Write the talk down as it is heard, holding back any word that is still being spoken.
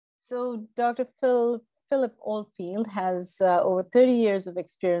So Dr. Philip Oldfield has over 30 years of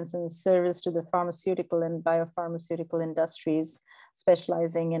experience in service to the pharmaceutical and biopharmaceutical industries,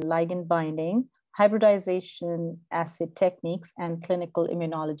 specializing in ligand binding, hybridization assay techniques, and clinical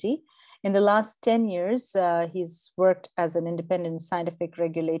immunology. In the last 10 years, he's worked as an independent scientific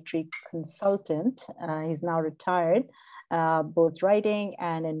regulatory consultant. He's now retired, both writing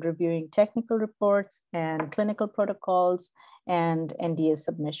and in reviewing technical reports and clinical protocols and NDA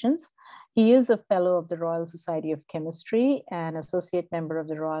submissions. He is a fellow of the Royal Society of Chemistry and associate member of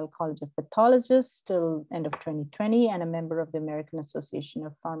the Royal College of Pathologists till end of 2020, and a member of the American Association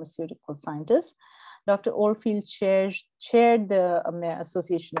of Pharmaceutical Scientists. Dr. Oldfield chaired the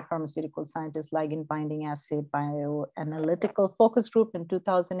Association of Pharmaceutical Scientists Ligand Binding Assay Bioanalytical Focus Group in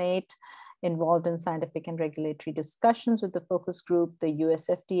 2008, involved in scientific and regulatory discussions with the focus group, the US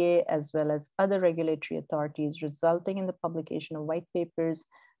FDA, as well as other regulatory authorities, resulting in the publication of white papers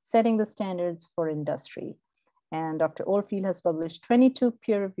setting the standards for industry. And Dr. Oldfield has published 22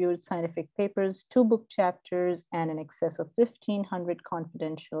 peer-reviewed scientific papers, 2 book chapters, and in excess of 1,500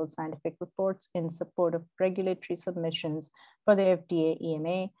 confidential scientific reports in support of regulatory submissions for the FDA,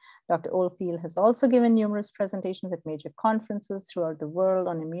 EMA. Dr. Oldfield has also given numerous presentations at major conferences throughout the world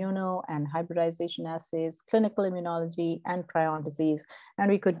on immuno and hybridization assays, clinical immunology, and prion disease. And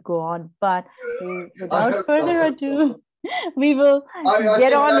we could go on, but without further ado, we will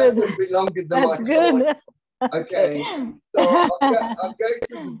get on with it. Be longer than that's good. Okay, so I'll go to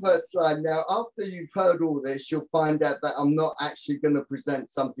the first slide now. After you've heard all this, you'll find out that I'm not actually going to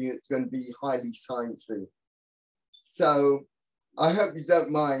present something that's going to be highly sciencey. So I hope you don't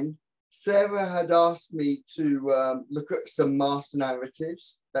mind. Sarah had asked me to look at some master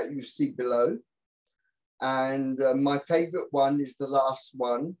narratives that you see below. And my favorite one is the last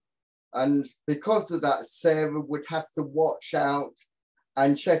one. And because of that, Sarah would have to watch out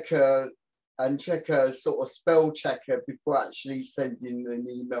and check her sort of spell checker before actually sending an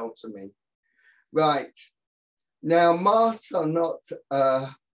email to me. Right. Now, masks are not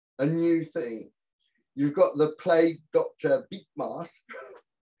a new thing. You've got the plague Dr. Beak mask,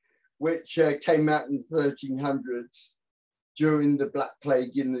 which came out in the 1300s during the Black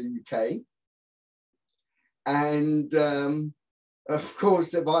Plague in the UK. And of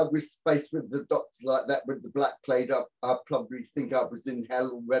course, if I was faced with the doctor like that with the Black Plague, I'd probably think I was in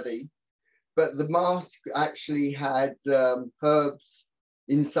hell already. But the mask actually had herbs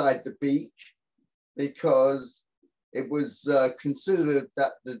inside the beak because it was considered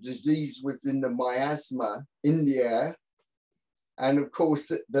that the disease was in the miasma in the air. And of course,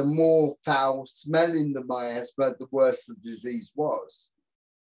 the more foul smelling the miasma, the worse the disease was.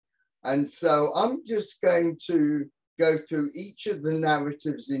 And so I'm just going to go through each of the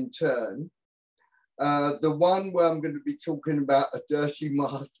narratives in turn. The one where I'm going to be talking about a dirty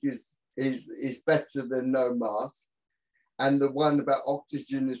mask is better than no mask, and the one about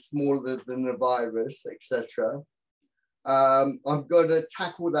oxygen is smaller than a virus, etc. I'm going to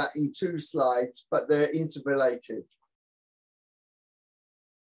tackle that in 2 slides, but they're interrelated.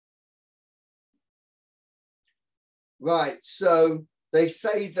 Right, so they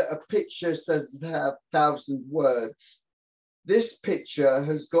say that a picture says to have 1,000 words. This picture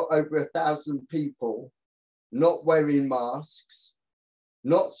has got over 1,000 people not wearing masks,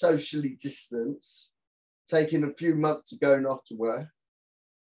 not socially distanced, taken a few months ago not to wear.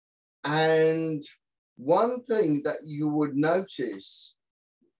 And one thing that you would notice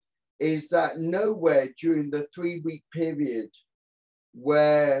is that nowhere during the 3-week period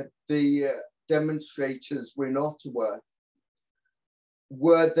where the demonstrators were in Ottawa,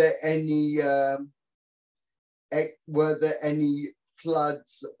 were there any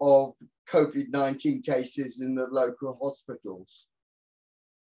floods of COVID-19 cases in the local hospitals.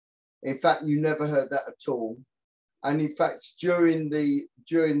 In fact, you never heard that at all. And in fact, during the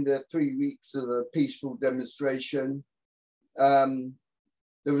 3 weeks of the peaceful demonstration, there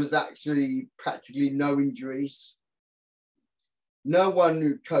was actually practically no injuries. No one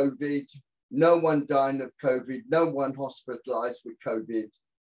knew COVID, no one dying of COVID, no one hospitalized with COVID.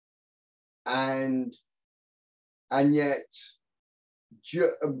 And yet,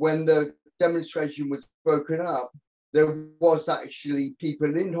 when the demonstration was broken up, there was actually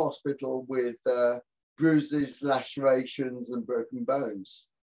people in hospital with bruises, lacerations, and broken bones.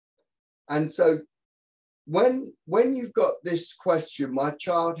 And so when you've got this question, my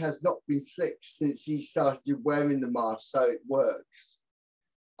child has not been sick since he started wearing the mask, so it works.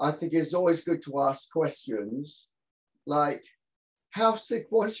 I think it's always good to ask questions like, how sick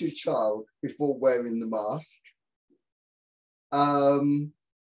was your child before wearing the mask?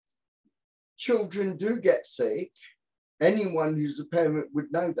 Children do get sick, Anyone who's a parent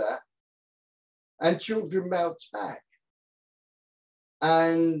would know that. And children bounce back.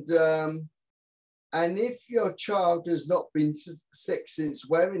 And if your child has not been sick since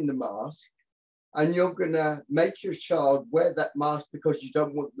wearing the mask, and you're going to make your child wear that mask because you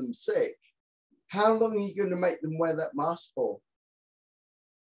don't want them sick, how long are you going to make them wear that mask for?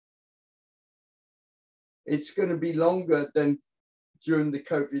 It's going to be longer than during the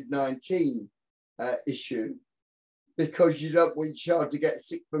COVID-19 issue, because you don't want your child to get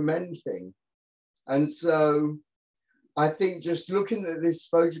sick from anything. And so I think just looking at this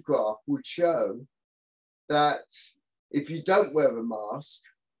photograph would show that if you don't wear a mask,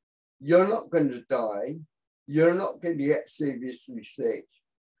 you're not going to die, you're not going to get seriously sick,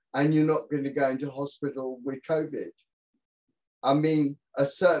 and you're not going to go into hospital with COVID. I mean, a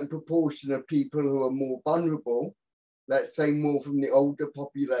certain proportion of people who are more vulnerable, let's say more from the older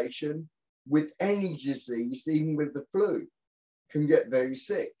population, with any disease, even with the flu, can get very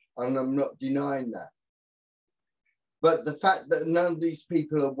sick. And I'm not denying that. But the fact that none of these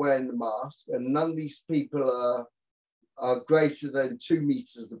people are wearing the mask and none of these people are greater than 2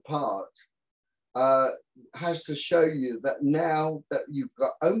 meters apart has to show you that now that you've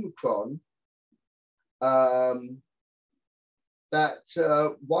got Omicron, why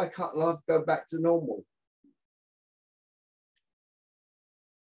can't life go back to normal?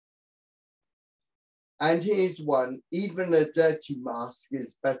 And here's one, even a dirty mask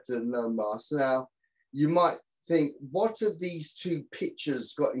is better than no mask. Now, you might think, what have these two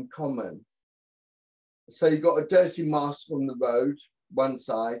pictures got in common? So you've got a dirty mask on the road, one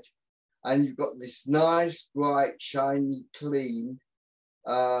side, and you've got this nice, bright, shiny, clean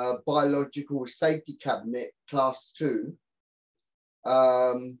biological safety cabinet, class 2.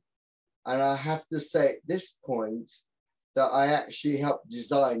 And I have to say at this point that I actually helped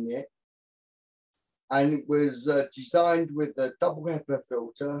design it. And it was designed with a double HEPA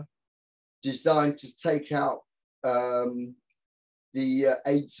filter, designed to take out the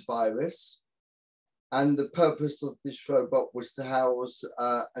AIDS virus. And the purpose of this robot was to house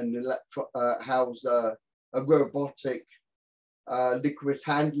a robotic liquid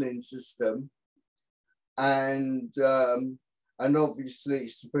handling system, and obviously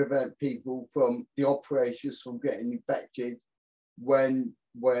it's to prevent people from the operators from getting infected when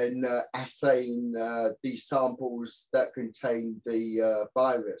assaying these samples that contain the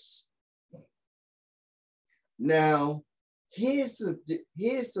virus. Now, here's the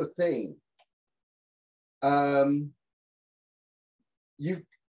thing. A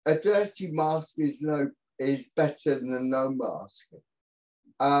dirty mask is better than no mask.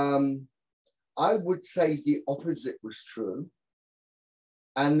 I would say the opposite was true.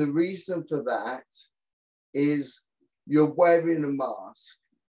 And the reason for that is you're wearing a mask.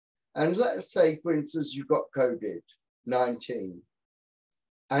 And let's say, for instance, you've got COVID-19.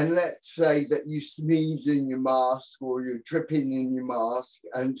 And let's say that you sneeze in your mask or you're dripping in your mask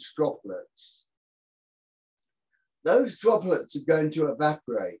and it's droplets. Those droplets are going to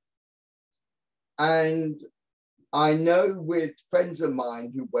evaporate. And I know with friends of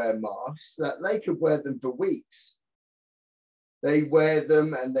mine who wear masks that they could wear them for weeks. They wear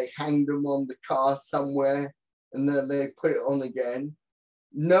them and they hang them on the car somewhere and then they put it on again.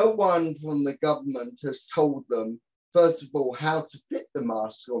 No one from the government has told them, first of all, how to fit the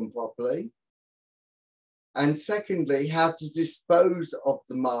mask on properly. And secondly, how to dispose of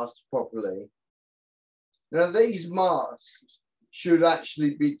the mask properly. Now, these masks should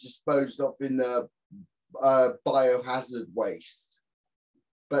actually be disposed of in biohazard waste,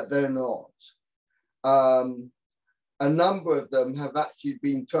 but they're not. A number of them have actually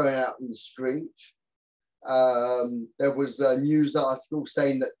been thrown out in the street. There was a news article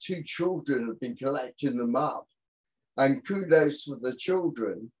saying that 2 children have been collecting them up, and kudos for the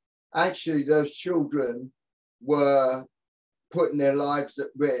children. Actually, those children were putting their lives at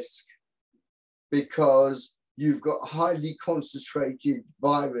risk because you've got highly concentrated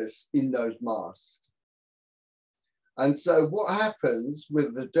virus in those masks. And so what happens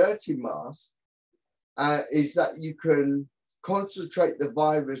with the dirty mask is that you can concentrate the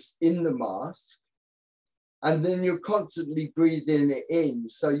virus in the mask, and then you're constantly breathing it in,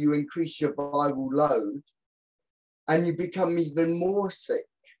 so you increase your viral load and you become even more sick.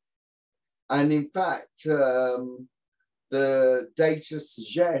 And in fact, the data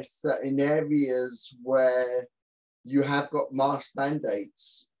suggests that in areas where you have got mask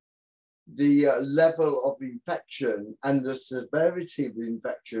mandates, the level of infection and the severity of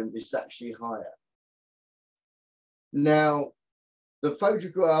infection is actually higher. Now, the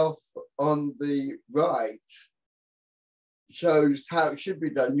photograph on the right shows how it should be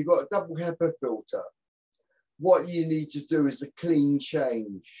done. You've got a double HEPA filter. what you need to do is a clean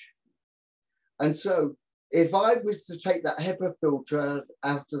change. And so if I was to take that HEPA filter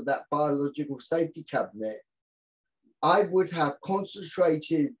out of that biological safety cabinet, I would have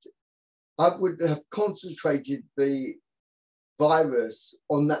concentrated the virus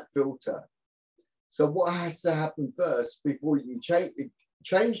on that filter. So what has to happen first before you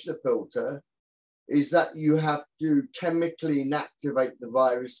change the filter is that you have to chemically inactivate the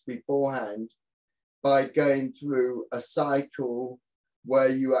virus beforehand by going through a cycle where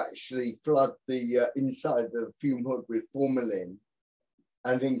you actually flood the inside of the fume hood with formalin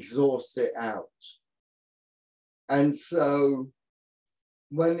and exhaust it out. And so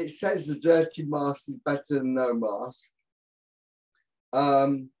when it says a dirty mask is better than no mask,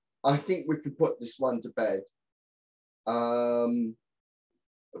 I think we could put this one to bed.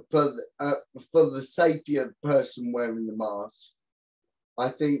 For the safety of the person wearing the mask, I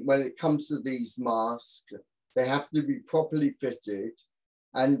think when it comes to these masks, they have to be properly fitted.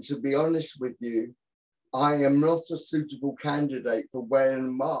 And to be honest with you, I am not a suitable candidate for wearing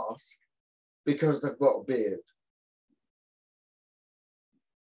a mask because I've got a beard.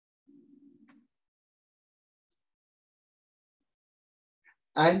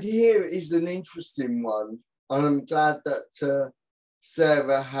 And here is an interesting one, and I'm glad that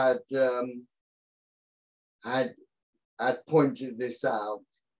Sarah had pointed this out.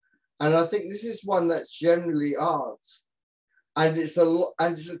 And I think this is one that's generally asked, and it's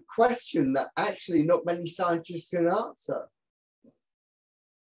a question that actually not many scientists can answer.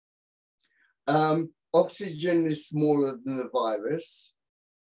 Oxygen is smaller than the virus,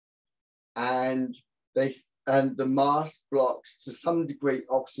 and the mask blocks to some degree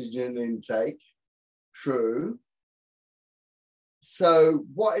oxygen intake. True. So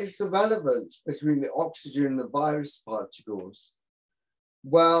what is the relevance between the oxygen and the virus particles?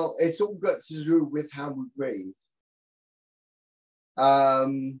 Well, it's all got to do with how we breathe.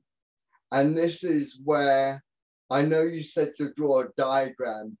 And this is where I know you said to draw a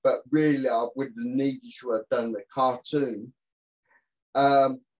diagram, but really I would have needed to have done the cartoon.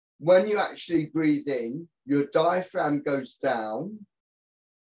 When you actually breathe in, your diaphragm goes down,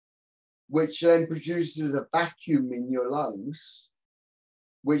 which then produces a vacuum in your lungs,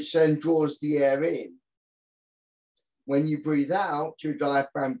 which then draws the air in. When you breathe out, your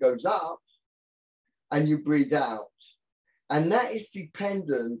diaphragm goes up and you breathe out. And that is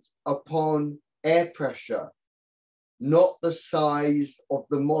dependent upon air pressure, not the size of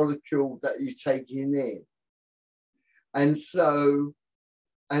the molecule that you're taking in. And so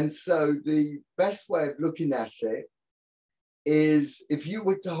the best way of looking at it is if you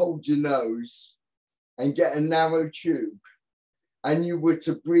were to hold your nose and get a narrow tube and you were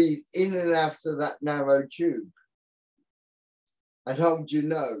to breathe in and out of that narrow tube and hold your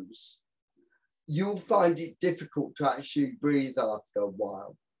nose, you'll find it difficult to actually breathe after a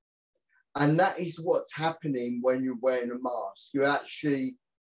while. And that is what's happening when you're wearing a mask. You're actually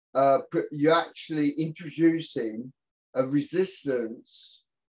introducing a resistance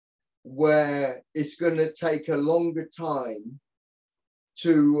where it's going to take a longer time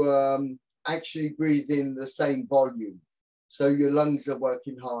to actually breathe in the same volume. So your lungs are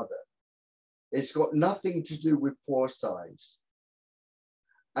working harder. It's got nothing to do with pore size.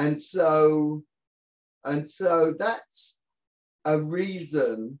 And so that's a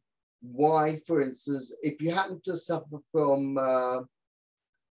reason why, for instance, if you happen to suffer from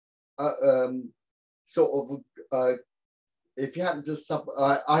if you happen to suffer,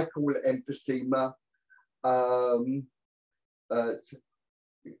 I call it emphysema.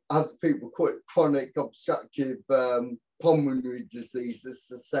 Other people call it chronic obstructive pulmonary disease. It's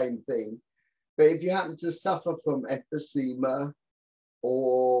the same thing. But if you happen to suffer from emphysema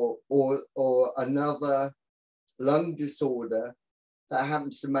or another lung disorder that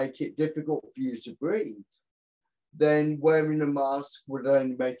happens to make it difficult for you to breathe, then wearing a mask would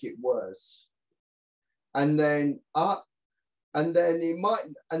only make it worse. And then after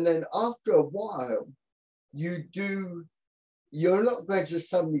a while, you're not going to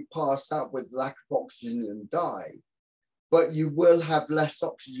suddenly pass out with lack of oxygen and die, but you will have less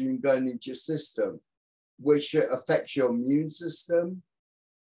oxygen going into your system, which affects your immune system,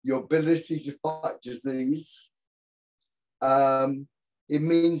 your ability to fight disease. It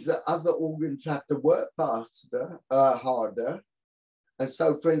means that other organs have to work harder. And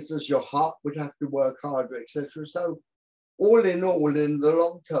so, for instance, your heart would have to work harder, etc. So all, in the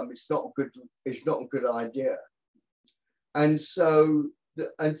long term, it's not a good idea. And so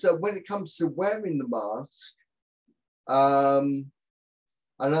when it comes to wearing the mask, and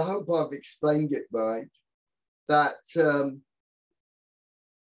I hope I've explained it right, that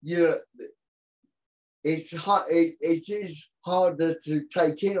it is harder to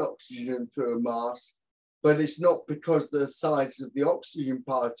take in oxygen through a mask, but it's not because of the size of the oxygen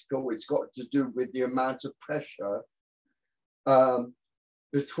particle. It's got to do with the amount of pressure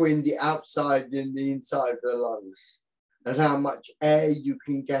between the outside and the inside of the lungs, and how much air you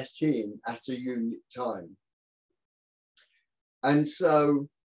can get in at a unit time. And so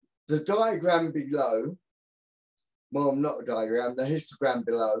the diagram below, well, not a diagram, the histogram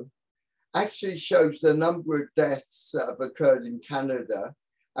below, actually shows the number of deaths that have occurred in Canada.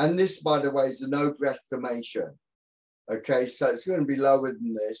 And this, by the way, is an overestimation. Okay, so it's going to be lower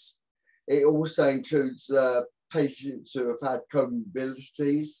than this. It also includes patients who have had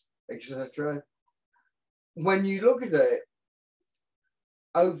comorbidities, etc. When you look at it,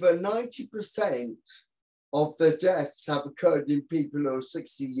 over 90% of the deaths have occurred in people who are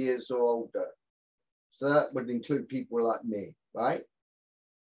 60 years or older. So that would include people like me, right?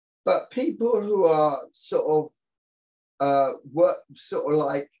 But people who are sort of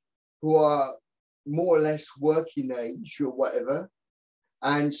who are more or less working age or whatever,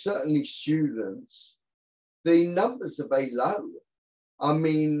 and certainly students, the numbers are very low. I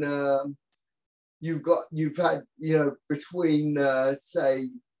mean, you've had, you know, between let's say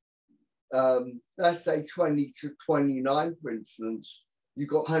 20 to 29, for instance, you've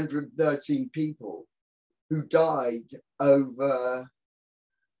got 113 people who died over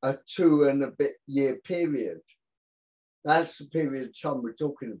a 2 and a bit year period. That's the period of time we're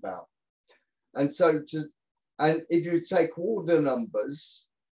talking about. And so and if you take all the numbers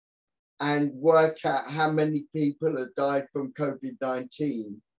and work out how many people have died from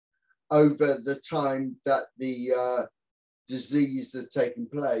COVID-19 over the time that the disease has taken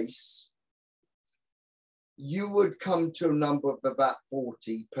place, you would come to a number of about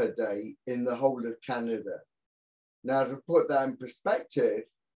 40 per day in the whole of Canada. Now, to put that in perspective,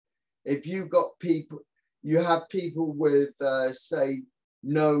 if you've got people, you have people with, say,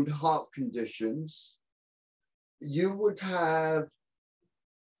 known heart conditions, you would have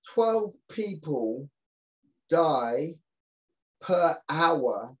 12 people die per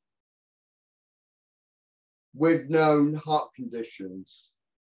hour with known heart conditions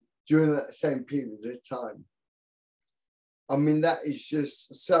during that same period of time. I mean, that is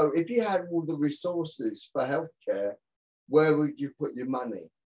just, so if you had all the resources for healthcare, where would you put your money?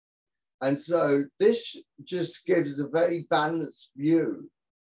 And so this just gives a very balanced view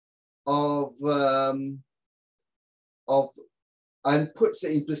of and puts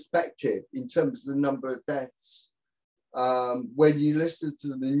it in perspective in terms of the number of deaths. When you listen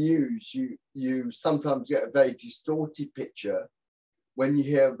to the news, you sometimes get a very distorted picture when you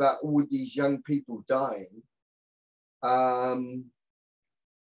hear about all these young people dying. But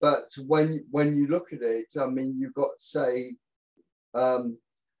when you look at it, I mean, you've got, say, 12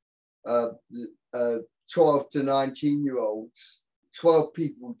 to 19-year-olds, 12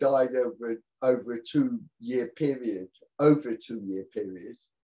 people died over a 2-year period,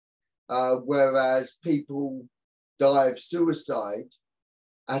 whereas people die of suicide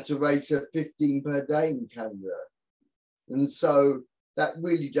at a rate of 15 per day in Canada. And so that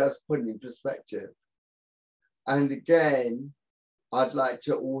really does put it in perspective. And again, I'd like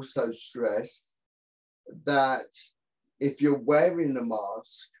to also stress that if you're wearing a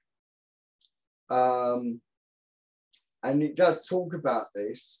mask, and it does talk about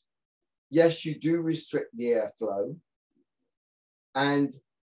this, yes, you do restrict the airflow, and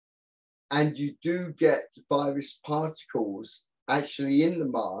you do get virus particles actually in the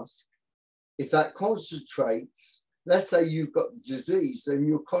mask. If that concentrates, let's say you've got the disease and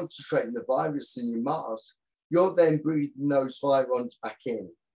you're concentrating the virus in your mask, you're then breathing those virons back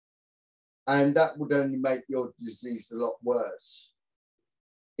in. And that would only make your disease a lot worse.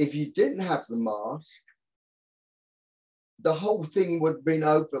 If you didn't have the mask, the whole thing would have been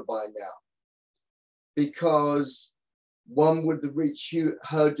over by now, because one would have reached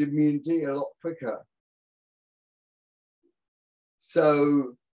herd immunity a lot quicker.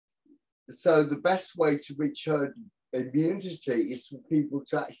 So the best way to reach herd immunity is for people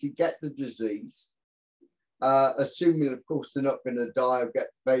to actually get the disease, assuming, of course, they're not going to die or get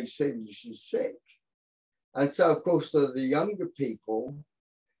very seriously sick. And so, of course, for the younger people,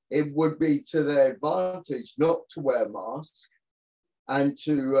 it would be to their advantage not to wear masks and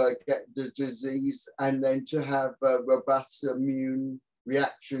to get the disease, and then to have a robust immune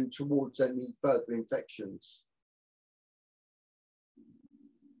reaction towards any further infections.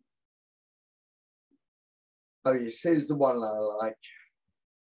 Oh yes, here's the one I like.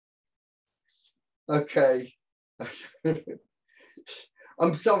 Okay.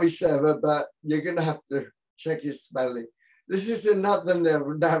 I'm sorry, Sarah, but you're going to have to check your spelling. this is another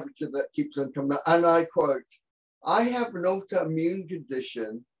narrative that keeps on coming up, and I quote, "I have an autoimmune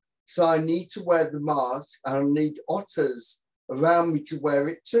condition, so I need to wear the mask, and I need otters around me to wear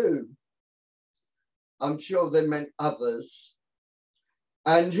it too." I'm sure they meant others.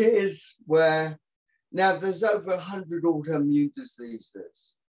 And here's where, now there's over 100 autoimmune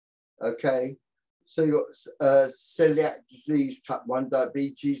diseases, okay? So you've got celiac disease, type 1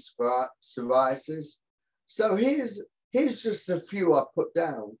 diabetes, psoriasis. So here's just a few I put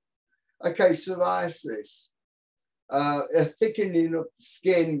down. Okay, psoriasis, a thickening of the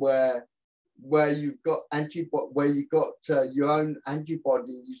skin where you've got your own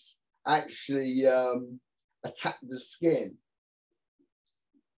antibodies actually attack the skin.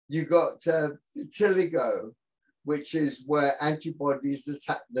 You got vitiligo, which is where antibodies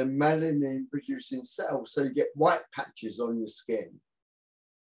attack the melanin-producing cells, so you get white patches on your skin.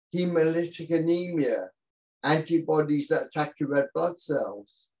 Hemolytic anemia, antibodies that attack your red blood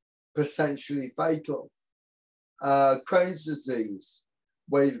cells, potentially fatal. Crohn's disease,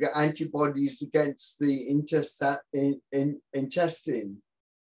 where you've got antibodies against the intestine.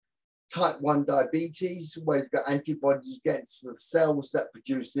 Type 1 diabetes, where you've got antibodies against the cells that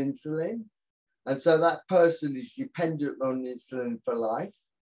produce insulin. And so that person is dependent on insulin for life.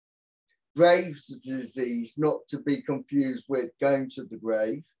 Graves' disease, not to be confused with going to the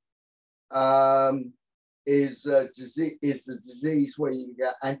grave, is a disease where you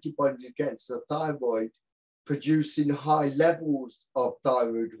get antibodies against the thyroid, producing high levels of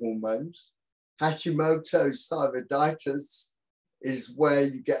thyroid hormones. Hashimoto's thyroiditis is where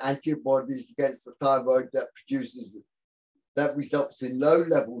you get antibodies against the thyroid that results in low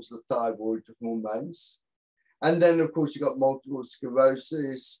levels of thyroid hormones. And then, of course, you've got multiple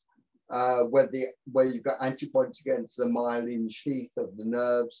sclerosis, where you've got antibodies against the myelin sheath of the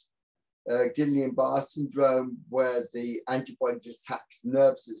nerves. Guillain-Barré syndrome, where the antibodies attacks the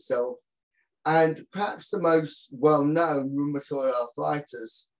nerves itself. And perhaps the most well-known, rheumatoid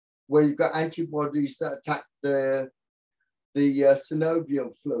arthritis, where you've got antibodies that attack the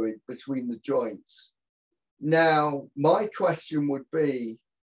synovial fluid between the joints. Now, my question would be,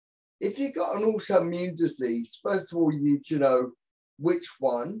 if you've got an autoimmune disease, first of all, you need to know which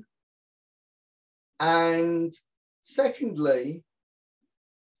one. And secondly,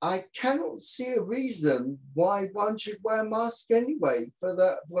 I cannot see a reason why one should wear a mask anyway for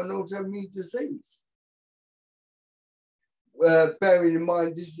an autoimmune disease. Bearing in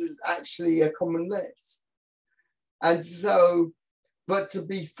mind, this is actually a common list. And so, but to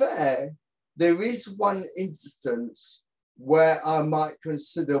be fair, there is one instance where I might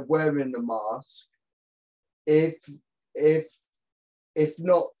consider wearing a mask if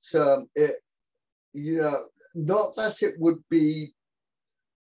not, not that it would be,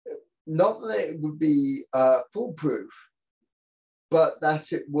 foolproof, but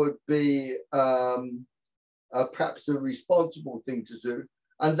that it would be perhaps a responsible thing to do.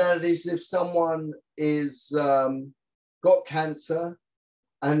 And that is if someone is got cancer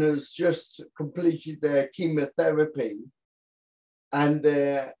and has just completed their chemotherapy and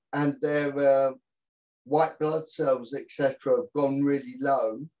their white blood cells, etc., have gone really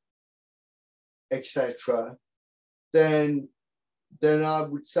low, etc., then I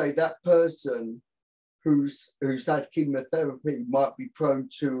would say that person who's had chemotherapy might be prone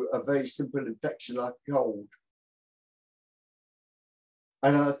to a very simple infection like a cold.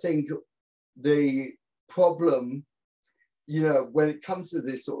 And I think the problem, when it comes to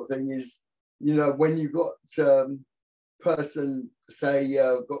this sort of thing is, when you've got person, say,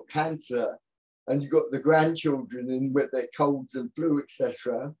 got cancer and you've got the grandchildren in with their colds and flu,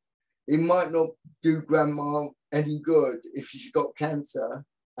 etc., it might not do grandma any good if she's got cancer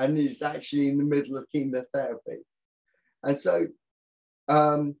and is actually in the middle of chemotherapy. And so,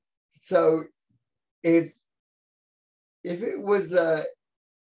 if it was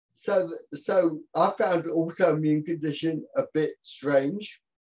so I found autoimmune condition a bit strange,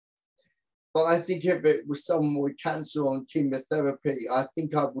 but I think if it was someone with cancer on chemotherapy, I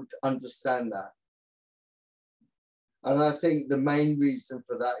think I would understand that. And I think the main reason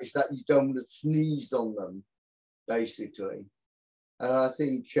for that is that you don't want to sneeze on them, basically. And I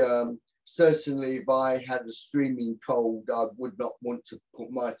think certainly if I had a streaming cold, I would not want to put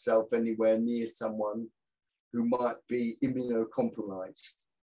myself anywhere near someone who might be immunocompromised.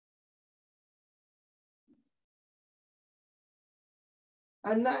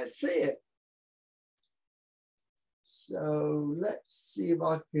 And that's it. So let's see if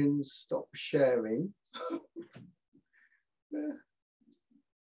I can stop sharing.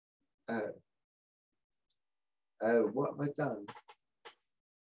 What have I done?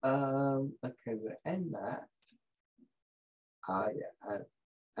 Okay, we'll end that.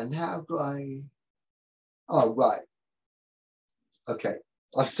 And how do I? Oh, right. Okay.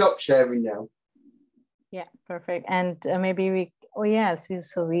 I've stopped sharing now. Yeah, perfect. And maybe oh yes,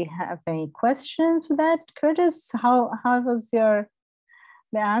 so we have any questions for that? Curtis, how was the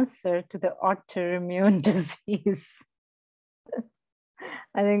answer to the autoimmune disease?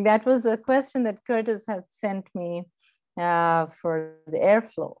 I think that was a question that Curtis had sent me for the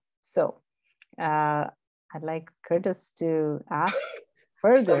airflow. So I'd like Curtis to ask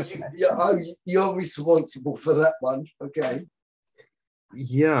further. So you're responsible for that one. Okay.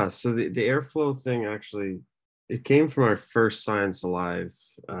 Yeah, so the airflow thing actually, it came from our first Science Alive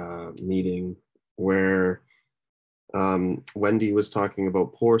meeting where Wendy was talking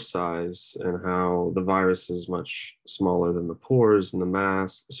about pore size and how the virus is much smaller than the pores in the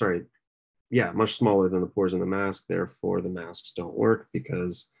mask. Sorry, yeah, much smaller than the pores in the mask. Therefore, the masks don't work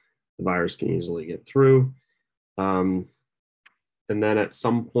because the virus can easily get through. And then at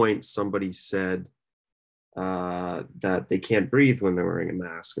some point, somebody said that they can't breathe when they're wearing a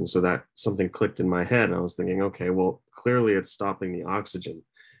mask. And so that something clicked in my head. And I was thinking, okay, well, clearly it's stopping the oxygen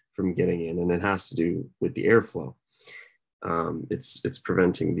from getting in, and it has to do with the airflow. It's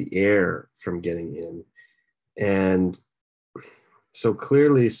preventing the air from getting in. And so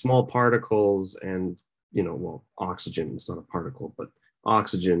clearly small particles and, well, oxygen is not a particle, but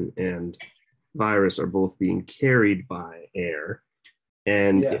oxygen and virus are both being carried by air.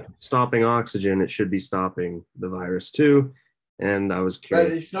 And if it's stopping oxygen, it should be stopping the virus too. And I was curious.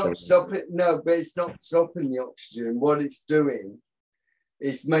 But it's not stopping. No, but it's not stopping the oxygen. What it's doing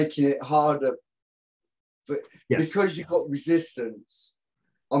is making it harder because you've got resistance.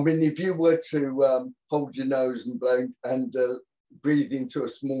 I mean, if you were to hold your nose and blow and breathe into a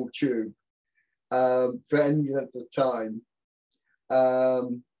small tube for any length of time,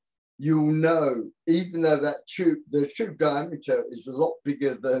 you'll know, even though the tube diameter is a lot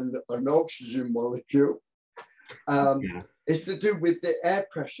bigger than an oxygen molecule, it's to do with the air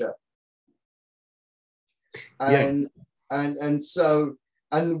pressure. And so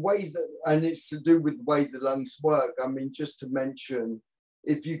the way that, and it's to do with the way the lungs work. I mean, just to mention,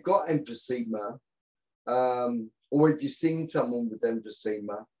 if you've got emphysema, or if you've seen someone with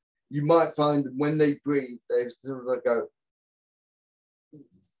emphysema, you might find that when they breathe, they sort of go,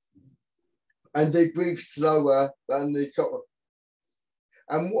 and they breathe slower than they sort of,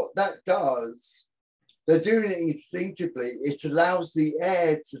 and what that does, they're doing it instinctively. It allows the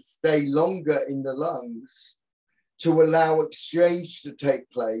air to stay longer in the lungs to allow exchange to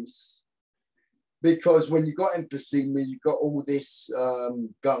take place. Because when you've got emphysema, you've got all this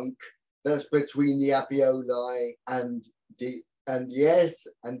gunk that's between the alveoli and the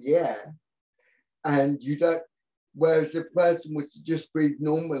air, and you don't. Whereas if a person was to just breathe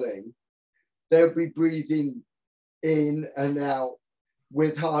normally, they'll be breathing in and out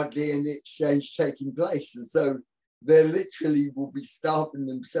with hardly any exchange taking place, and so they literally will be starving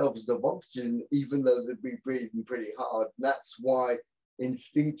themselves of oxygen, even though they'll be breathing pretty hard. And that's why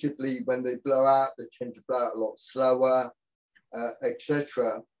instinctively, when they blow out, they tend to blow out a lot slower,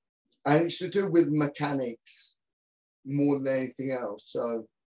 etc. And it's to do with mechanics more than anything else. So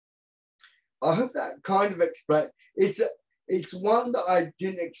I hope that kind of explains. It's one that I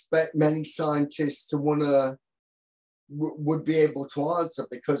didn't expect many scientists to would be able to answer,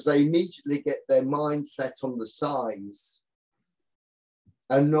 because they immediately get their mind set on the size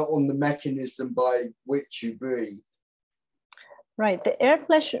and not on the mechanism by which you breathe. Right. The air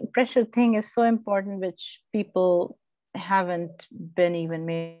pressure thing is so important, which people haven't been even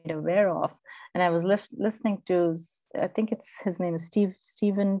made aware of. And I was listening to, I think his name is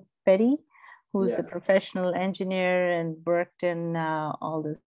Stephen Petty, who's a professional engineer and worked in all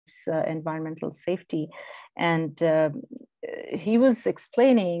this environmental safety. And he was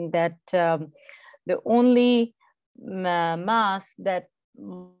explaining that the only mask that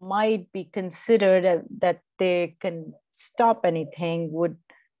might be considered that they can stop anything would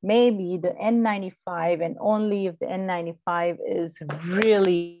maybe the N95, and only if the N95 is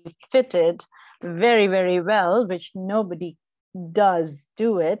really fitted very, very well, which nobody does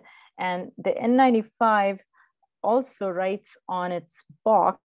do it. And the N95 also writes on its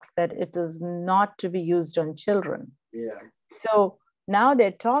box that it is not to be used on children. Yeah. So now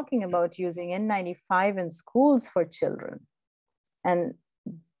they're talking about using N95 in schools for children. And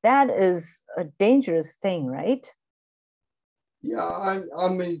that is a dangerous thing, right? Yeah, I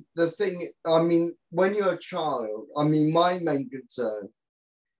mean, when you're a child, I mean, my main concern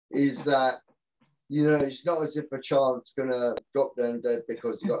is that, it's not as if a child's going to drop down dead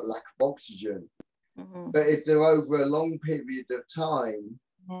because they've got a lack of oxygen. Mm-hmm. But if they're over a long period of time,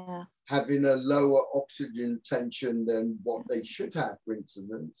 Yeah. having a lower oxygen tension than what they should have, for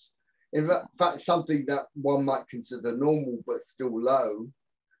instance. In fact, something that one might consider normal but still low,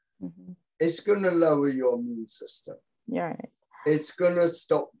 it's going to lower your immune system. Yeah. Right. It's going to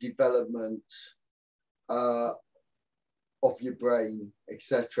stop development of your brain,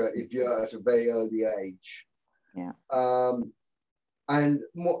 etc., if you're at a very early age. Yeah. And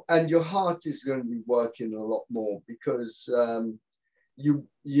your heart is going to be working a lot more because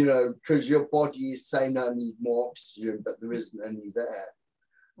you know, because your body is saying I need more oxygen, but there isn't any there.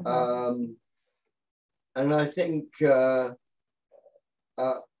 And I think, and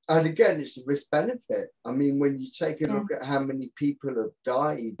again, it's a risk benefit. I mean, when you take a look at how many people have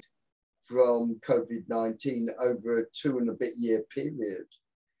died from COVID-19 over a 2 and a bit year period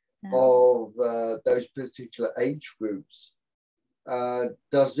of those particular age groups,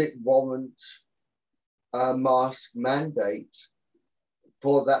 does it warrant a mask mandate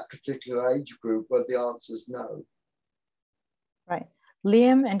for that particular age group? Well, the answer is no. Right.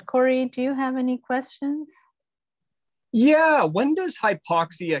 Liam and Corey, do you have any questions? Yeah, when does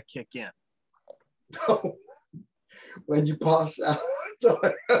hypoxia kick in? When you pass out.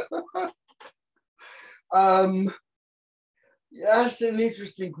 That's an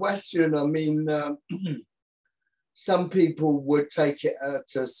interesting question. I mean, some people would take it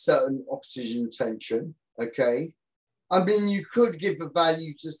at a certain oxygen tension, okay? I mean, you could give a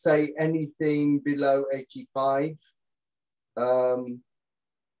value to say anything below 85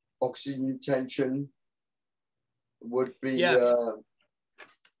 oxygen tension would be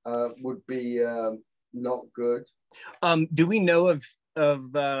not good. Do we know of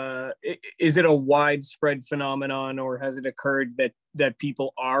is it a widespread phenomenon, or has it occurred that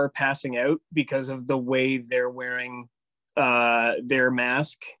people are passing out because of the way they're wearing their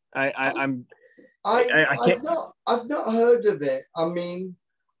mask? I've not heard of it. I mean,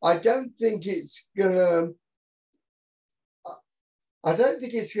 I don't think it's gonna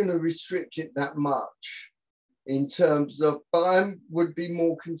restrict it that much in terms of, but I would be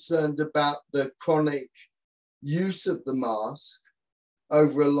more concerned about the chronic use of the mask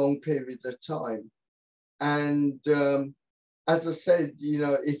over a long period of time. And as I said, you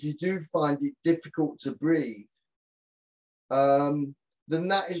know, if you do find it difficult to breathe, then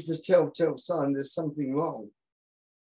that is the telltale sign there's something wrong.